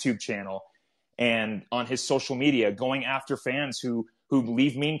a YouTube channel and on his social media, going after fans who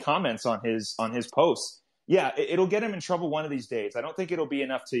leave mean comments on his posts. Yeah, it'll get him in trouble one of these days. I don't think it'll be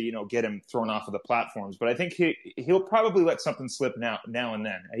enough to, get him thrown off of the platforms, but I think he'll probably let something slip now and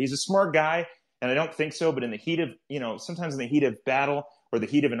then. He's a smart guy, and I don't think so, but in the heat of, sometimes in the heat of battle or the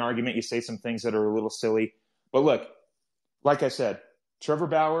heat of an argument, you say some things that are a little silly. But look, like I said, Trevor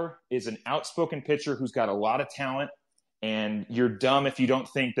Bauer is an outspoken pitcher who's got a lot of talent, and you're dumb if you don't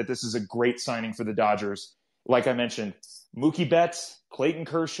think that this is a great signing for the Dodgers. Like I mentioned, Mookie Betts, Clayton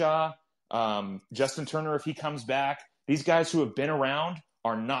Kershaw, Justin Turner, if he comes back, these guys who have been around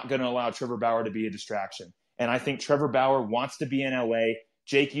are not going to allow Trevor Bauer to be a distraction. And I think Trevor Bauer wants to be in LA.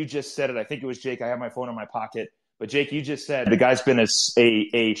 Jake, you just said it. I think it was Jake. I have my phone in my pocket. But Jake, you just said the guy's been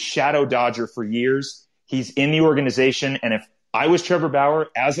a shadow Dodger for years. He's in the organization. And if I was Trevor Bauer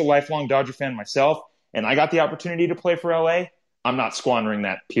as a lifelong Dodger fan myself, and I got the opportunity to play for LA, I'm not squandering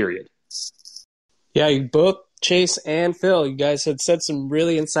that, period. Yeah, you both, Chase and Phil, you guys had said some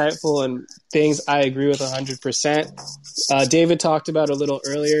really insightful and things I agree with 100%. David talked about a little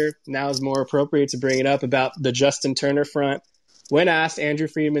earlier. Now is more appropriate to bring it up about the Justin Turner front. When asked, Andrew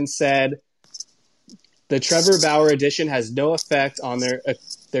Friedman said, the Trevor Bauer addition has no effect on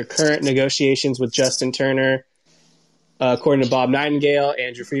their current negotiations with Justin Turner. According to Bob Nightingale,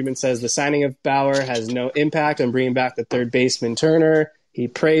 Andrew Friedman says the signing of Bauer has no impact on bringing back the third baseman Turner. He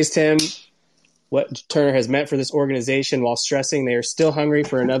praised him, what Turner has meant for this organization, while stressing they are still hungry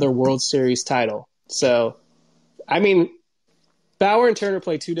for another World Series title. So, I mean, Bauer and Turner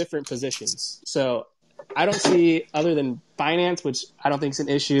play two different positions. So I don't see, other than finance, which I don't think is an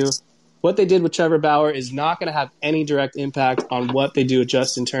issue, what they did with Trevor Bauer is not going to have any direct impact on what they do with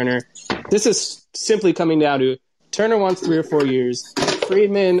Justin Turner. This is simply coming down to Turner wants 3 or 4 years.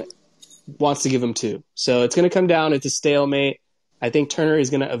 Friedman wants to give him 2. So it's going to come down. It's a stalemate. I think Turner is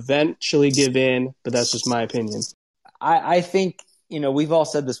going to eventually give in, but that's just my opinion. I think, we've all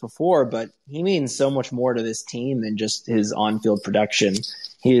said this before, but he means so much more to this team than just his on-field production.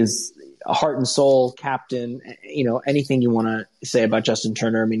 He is a heart and soul captain. Anything you want to say about Justin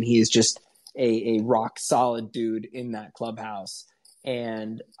Turner, I mean, he is just a rock solid dude in that clubhouse.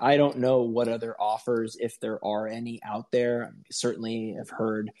 And I don't know what other offers, if there are any out there. I certainly have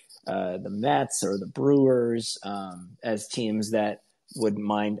heard the Mets or the Brewers as teams that would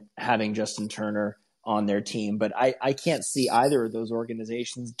mind having Justin Turner on their team. But I can't see either of those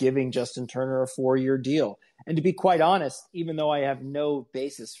organizations giving Justin Turner a 4-year deal. And to be quite honest, even though I have no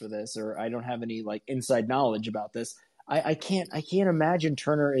basis for this, or I don't have any inside knowledge about this, I can't imagine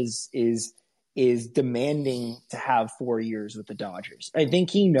Turner is demanding to have 4 years with the Dodgers. I think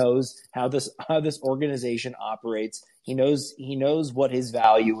he knows how this organization operates. He knows what his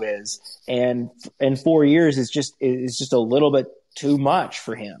value is, and 4 years is just a little bit too much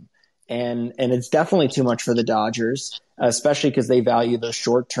for him, and it's definitely too much for the Dodgers, especially because they value those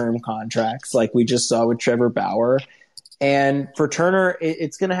short-term contracts, like we just saw with Trevor Bauer. And for Turner,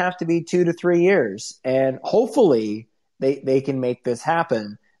 it's going to have to be 2 to 3 years, and hopefully they can make this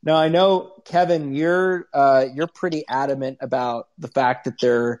happen. Now, I know, Kevin, you're pretty adamant about the fact that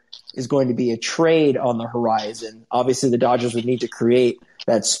there is going to be a trade on the horizon. Obviously, the Dodgers would need to create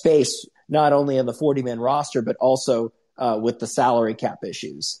that space, not only on the 40-man roster, but also with the salary cap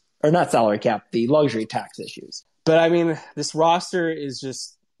issues. Or not salary cap, the luxury tax issues. But, I mean, this roster is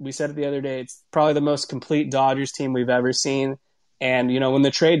just, we said it the other day, it's probably the most complete Dodgers team we've ever seen. And, when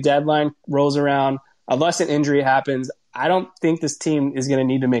the trade deadline rolls around, unless an injury happens, I don't think this team is going to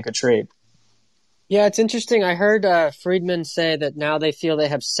need to make a trade. Yeah, it's interesting. I heard Friedman say that now they feel they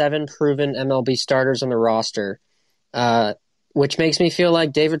have 7 proven MLB starters on the roster, which makes me feel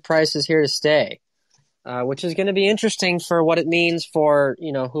like David Price is here to stay, which is going to be interesting for what it means for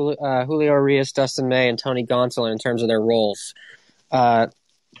Julio Urias, Dustin May, and Tony Gonsolin in terms of their roles.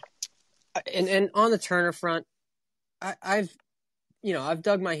 And on the Turner front, I've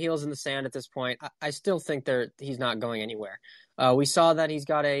dug my heels in the sand at this point. I still think he's not going anywhere. We saw that he's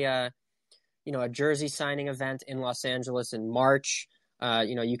got a jersey signing event in Los Angeles in March.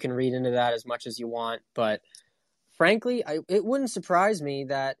 You can read into that as much as you want, but frankly, it wouldn't surprise me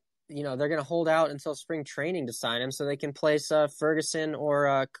that they're going to hold out until spring training to sign him, so they can place Ferguson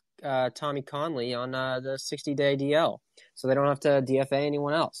or Tommy Conley on the 60-day DL, so they don't have to DFA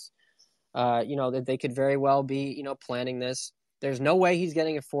anyone else. That they could very well be planning this. There's no way he's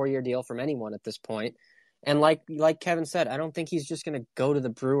getting a 4-year deal from anyone at this point. And like Kevin said, I don't think he's just going to go to the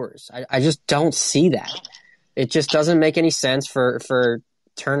Brewers. I just don't see that. It just doesn't make any sense for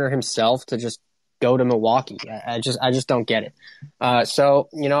Turner himself to just go to Milwaukee. I just don't get it. So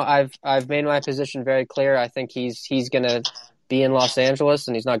I've made my position very clear. I think he's going to be in Los Angeles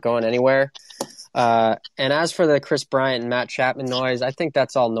and he's not going anywhere. And as for the Chris Bryant and Matt Chapman noise, I think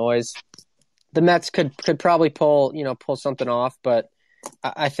that's all noise. The Mets could probably pull something off, but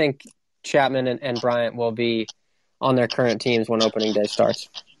I think Chapman and Bryant will be on their current teams when opening day starts.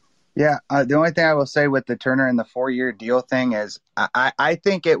 Yeah, the only thing I will say with the Turner and the 4-year deal thing is I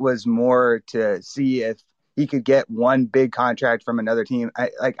think it was more to see if he could get one big contract from another team.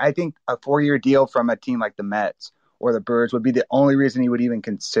 I think a 4-year deal from a team like the Mets or the Brewers would be the only reason he would even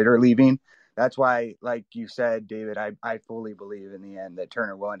consider leaving. That's why, like you said, David, I fully believe in the end that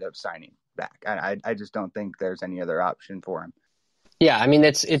Turner will end up signing back. I just don't think there's any other option for him. Yeah, I mean,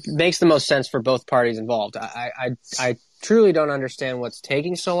 it makes the most sense for both parties involved. I truly don't understand what's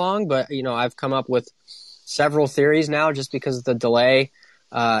taking so long, but I've come up with several theories now just because of the delay.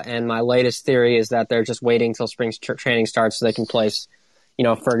 And my latest theory is that they're just waiting till spring training starts so they can place,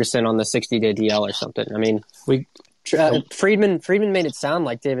 Ferguson on the 60-day DL or something. I mean, Friedman made it sound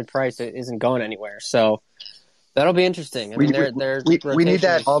like David Price isn't going anywhere, so that'll be interesting. I mean, we need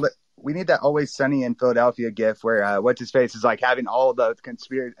that we need that Always Sunny in Philadelphia gif where what's his face is like having all the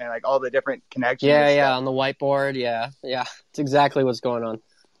conspiracy and like all the different connections. Yeah, on the whiteboard. Yeah, it's exactly what's going on.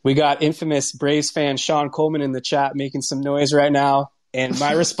 We got infamous Braves fan Sean Coleman in the chat making some noise right now, and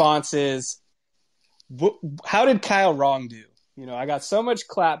my response is, how did Kyle Wrong do? I got so much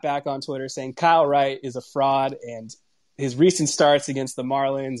clap back on Twitter saying Kyle Wright is a fraud, and his recent starts against the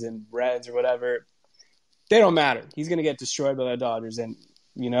Marlins and Reds or whatever, they don't matter. He's going to get destroyed by the Dodgers, and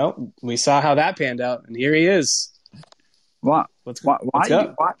we saw how that panned out, and here he is. Why do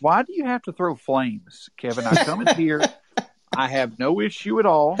you have to throw flames, Kevin? I come in here. I have no issue at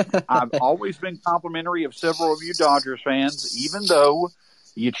all. I've always been complimentary of several of you Dodgers fans, even though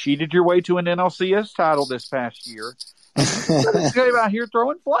you cheated your way to an NLCS title this past year. You're out here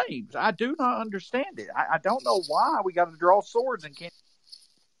throwing flames. I do not understand it. I don't know why we got to draw swords and can't.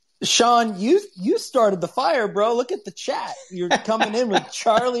 Sean, you started the fire, bro. Look at the chat. You're coming in with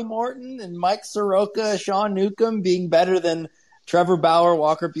Charlie Morton and Mike Soroka, Sean Newcomb being better than Trevor Bauer,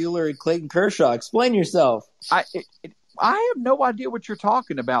 Walker Buehler, and Clayton Kershaw. Explain yourself. I have no idea what you're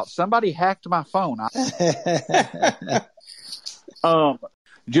talking about. Somebody hacked my phone.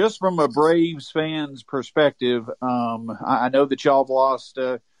 Just from a Braves fan's perspective, I know that y'all have lost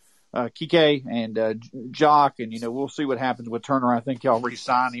Kike and Jock, and we'll see what happens with Turner. I think y'all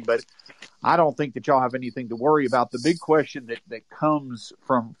re-sign him, but I don't think that y'all have anything to worry about. The big question that comes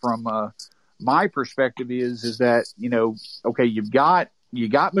from my perspective is that okay, you got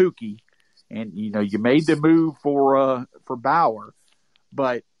Mookie, and you made the move for Bauer,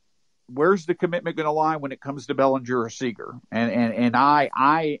 but where's the commitment going to lie when it comes to Bellinger or Seager? And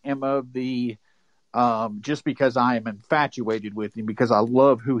I am of the just because I am infatuated with him, because I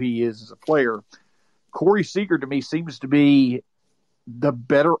love who he is as a player. Corey Seager to me seems to be the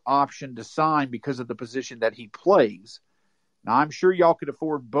better option to sign because of the position that he plays. Now I'm sure y'all could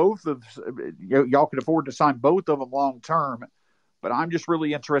afford to sign both of them long term, but I'm just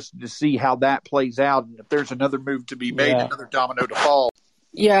really interested to see how that plays out and if there's another move to be made, another domino to fall.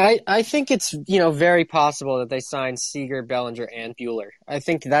 Yeah, I think it's very possible that they sign Seager, Bellinger, and Buehler. I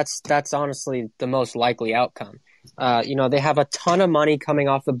think that's honestly the most likely outcome. They have a ton of money coming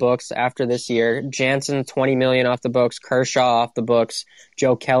off the books after this year. Jansen, $20 million off the books. Kershaw off the books.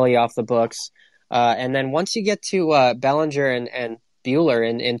 Joe Kelly off the books. And then once you get to Bellinger and Buehler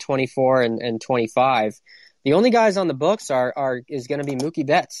in 24 and 25, the only guys on the books is going to be Mookie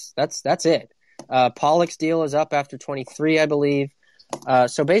Betts. That's it. Pollock's deal is up after 23, I believe.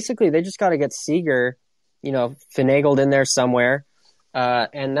 So basically, they just got to get Seager, finagled in there somewhere,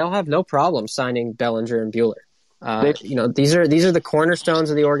 and they'll have no problem signing Bellinger and Buehler. These are the cornerstones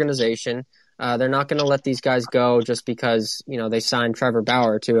of the organization. They're not going to let these guys go just because they signed Trevor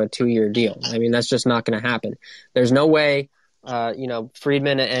Bauer to a 2-year deal. I mean, that's just not going to happen. There's no way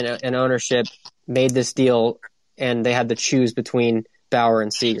Friedman and ownership made this deal, and they had to choose between Bauer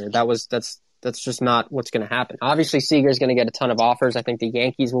and Seager. That's just not what's going to happen. Obviously, Seager is going to get a ton of offers. I think the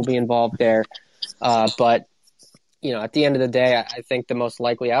Yankees will be involved there, but at the end of the day, I think the most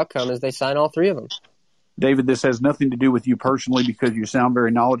likely outcome is they sign all three of them. David, this has nothing to do with you personally because you sound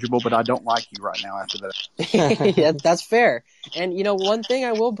very knowledgeable, but I don't like you right now after that. Yeah, that's fair. And, one thing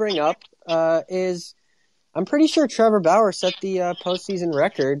I will bring up is I'm pretty sure Trevor Bauer set the postseason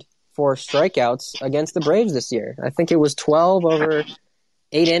record for strikeouts against the Braves this year. I think it was 12 over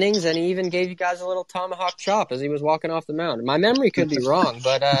 8 innings, and he even gave you guys a little tomahawk chop as he was walking off the mound. My memory could be wrong,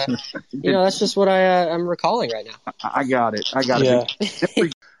 but that's just what I'm recalling right now. I got it. Yeah.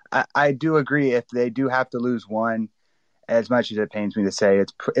 I do agree. If they do have to lose one, as much as it pains me to say,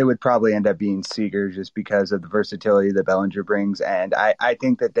 it would probably end up being Seager just because of the versatility that Bellinger brings, and I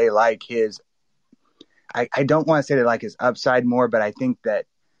think that they like his. I don't want to say they like his upside more, but I think that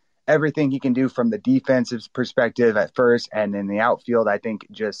everything he can do from the defensive perspective at first and in the outfield, I think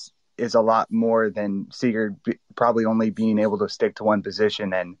just is a lot more than Seager probably only being able to stick to one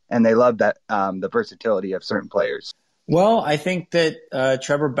position. And they love that the versatility of certain players. Well, I think that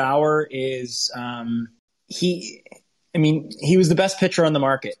Trevor Bauer is he was the best pitcher on the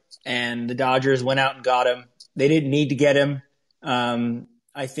market, and the Dodgers went out and got him. They didn't need to get him.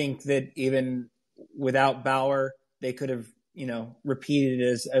 I think that even without Bauer, they could have,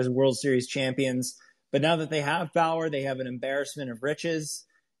 repeated as World Series champions. But now that they have Bauer, they have an embarrassment of riches,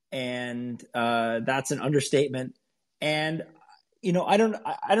 and that's an understatement. And I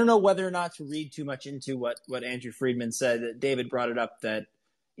don't know whether or not to read too much into what Andrew Friedman said. That David brought it up that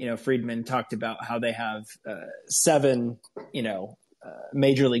Friedman talked about how they have 7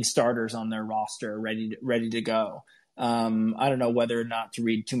 major league starters on their roster ready to go. I don't know whether or not to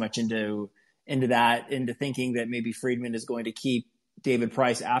read too much into thinking that maybe Friedman is going to keep David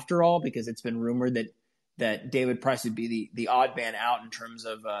Price after all, because it's been rumored that David Price would be the odd man out in terms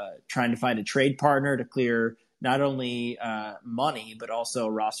of trying to find a trade partner to clear not only money, but also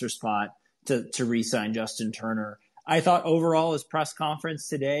a roster spot to re-sign Justin Turner. I thought overall his press conference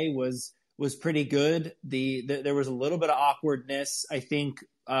today was pretty good. There was a little bit of awkwardness, I think,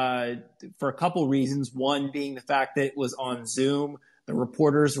 for a couple reasons. One being the fact that it was on Zoom. The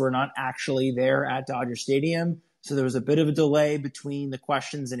reporters were not actually there at Dodger Stadium, so there was a bit of a delay between the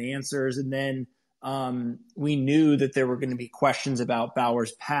questions and answers. And then we knew that there were going to be questions about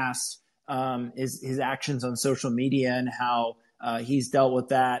Bauer's past, his actions on social media and how he's dealt with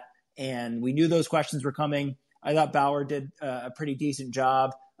that. And we knew those questions were coming. I thought Bauer did a pretty decent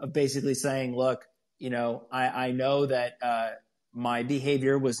job of basically saying, look, I know that my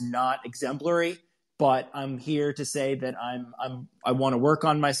behavior was not exemplary, but I'm here to say that I want to work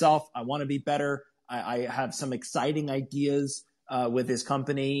on myself. I want to be better. I have some exciting ideas with his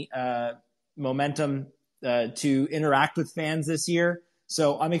company, Momentum, to interact with fans this year.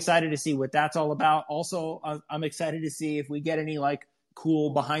 So I'm excited to see what that's all about. Also, I'm excited to see if we get any cool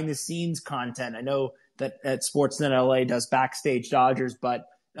behind the scenes content. I know that Sportsnet LA does Backstage Dodgers, but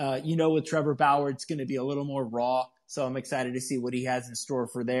with Trevor Bauer, it's going to be a little more raw. So I'm excited to see what he has in store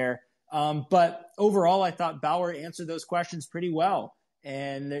for there. But overall, I thought Bauer answered those questions pretty well.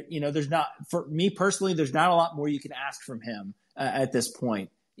 And, there's not, for me personally, there's not a lot more you can ask from him at this point.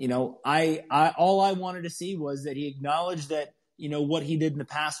 All I wanted to see was that he acknowledged that, what he did in the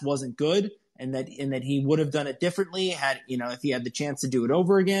past wasn't good, and that he would have done it differently if he had the chance to do it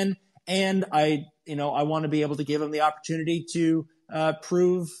over again. And I want to be able to give him the opportunity to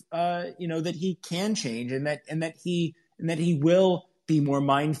prove, that he can change and that he will be more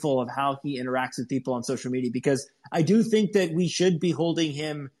mindful of how he interacts with people on social media, because I do think that we should be holding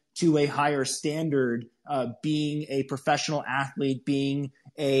him to a higher standard, being a professional athlete, being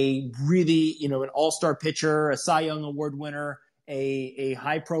a really, an all-star pitcher, a Cy Young Award winner, a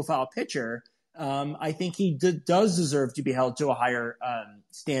high-profile pitcher. I think he does deserve to be held to a higher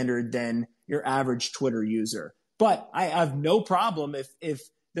standard than your average Twitter user. But I have no problem if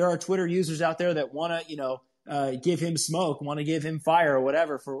there are Twitter users out there that want to, give him smoke, want to give him fire or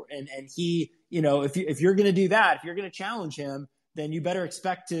whatever and he, if you're going to do that, if you're going to challenge him, then you better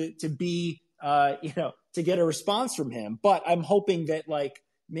expect to be, to get a response from him. But I'm hoping that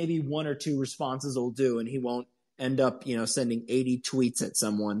maybe 1 or 2 responses will do, and he won't end up, sending 80 tweets at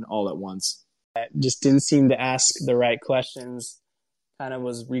someone all at once. Just didn't seem to ask the right questions. Kind of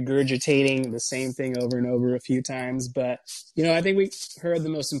was regurgitating the same thing over and over a few times. But, I think we heard the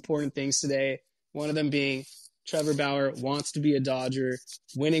most important things today. One of them being Trevor Bauer wants to be a Dodger.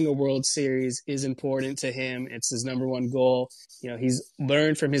 Winning a World Series is important to him. It's his number one goal. He's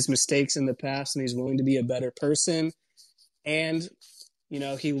learned from his mistakes in the past, and he's willing to be a better person. and,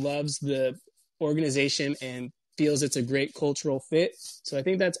 he loves the organization and feels it's a great cultural fit. So I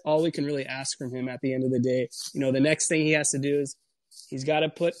think that's all we can really ask from him at the end of the day. The next thing he has to do is he's got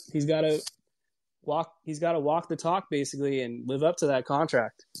to walk the talk basically and live up to that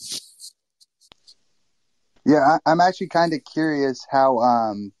contract. Yeah, I'm actually kind of curious how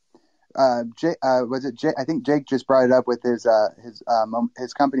was it Jake? I think Jake just brought it up with his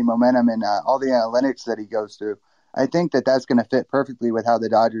company Momentum and all the analytics that he goes through. I think that's going to fit perfectly with how the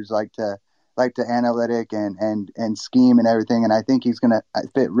Dodgers like to analytic and scheme and everything. And I think he's going to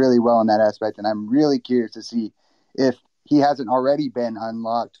fit really well in that aspect. And I'm really curious to see if he hasn't already been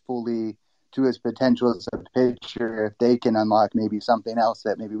unlocked fully to his potential as a pitcher, if they can unlock maybe something else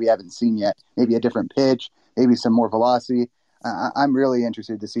that maybe we haven't seen yet, maybe a different pitch, maybe some more velocity. I'm really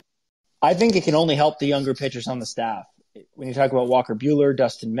interested to see. I think it can only help the younger pitchers on the staff. When you talk about Walker Buehler,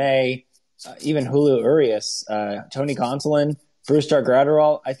 Dustin May, even Julio Urias, Tony Gonsolin, Brusdar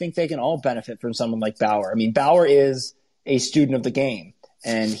Graterol, I think they can all benefit from someone like Bauer. I mean, Bauer is a student of the game,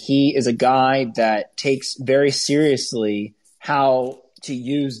 and he is a guy that takes very seriously how to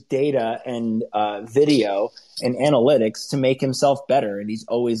use data and video and analytics to make himself better, and he's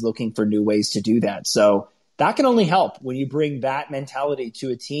always looking for new ways to do that. So that can only help when you bring that mentality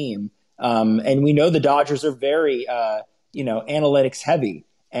to a team. And we know the Dodgers are very, analytics heavy,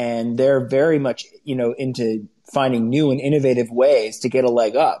 and they're very much, into finding new and innovative ways to get a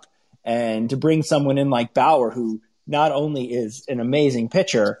leg up. And to bring someone in like Bauer, who not only is an amazing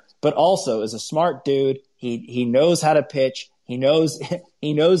pitcher, but also is a smart dude. He knows how to pitch. He knows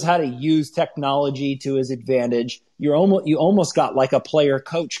how to use technology to his advantage. You almost got like a player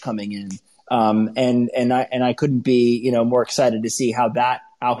coach coming in. And I couldn't be, more excited to see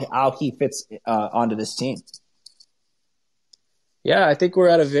how he fits onto this team. Yeah, I think we're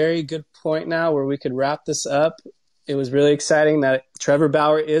at a very good point now where we could wrap this up. It was really exciting that Trevor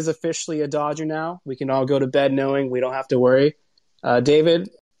Bauer is officially a Dodger now. We can all go to bed knowing we don't have to worry.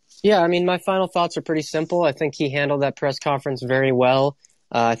 David? Yeah, I mean, my final thoughts are pretty simple. I think he handled that press conference very well.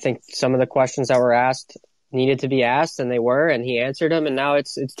 I think some of the questions that were asked needed to be asked, and they were, and he answered them, and now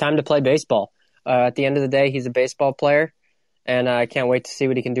it's time to play baseball. At the end of the day, he's a baseball player, and I can't wait to see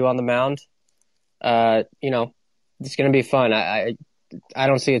what he can do on the mound. It's going to be fun. I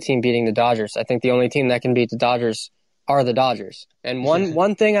don't see a team beating the Dodgers. I think the only team that can beat the Dodgers are the Dodgers. And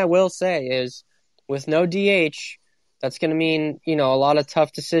one thing I will say is, with no DH, that's going to mean, a lot of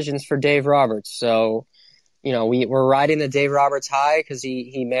tough decisions for Dave Roberts. So, we're riding the Dave Roberts high because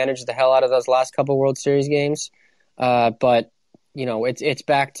he managed the hell out of those last couple World Series games. But it's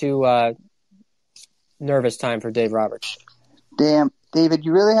back to nervous time for Dave Roberts. Damn, David,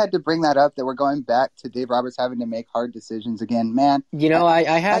 you really had to bring that up, that we're going back to Dave Roberts having to make hard decisions again, man.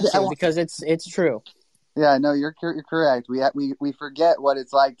 I had to because it's true. Yeah, no, you're correct. We forget what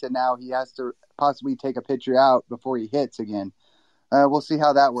it's like to now he has to possibly take a pitcher out before he hits again. We'll see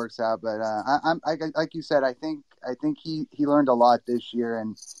how that works out. But I like you said, I think he learned a lot this year,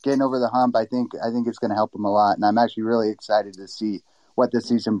 and getting over the hump, I think it's going to help him a lot. And I'm actually really excited to see what this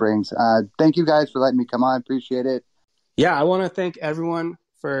season brings. Thank you guys for letting me come on. Appreciate it. Yeah, I want to thank everyone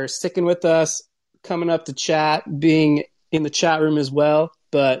for sticking with us, coming up to chat, being in the chat room as well.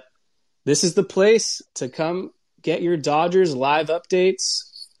 But this is the place to come get your Dodgers live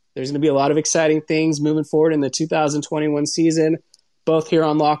updates. There's going to be a lot of exciting things moving forward in the 2021 season, both here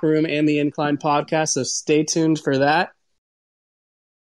on Locker Room and the Incline podcast. So stay tuned for that.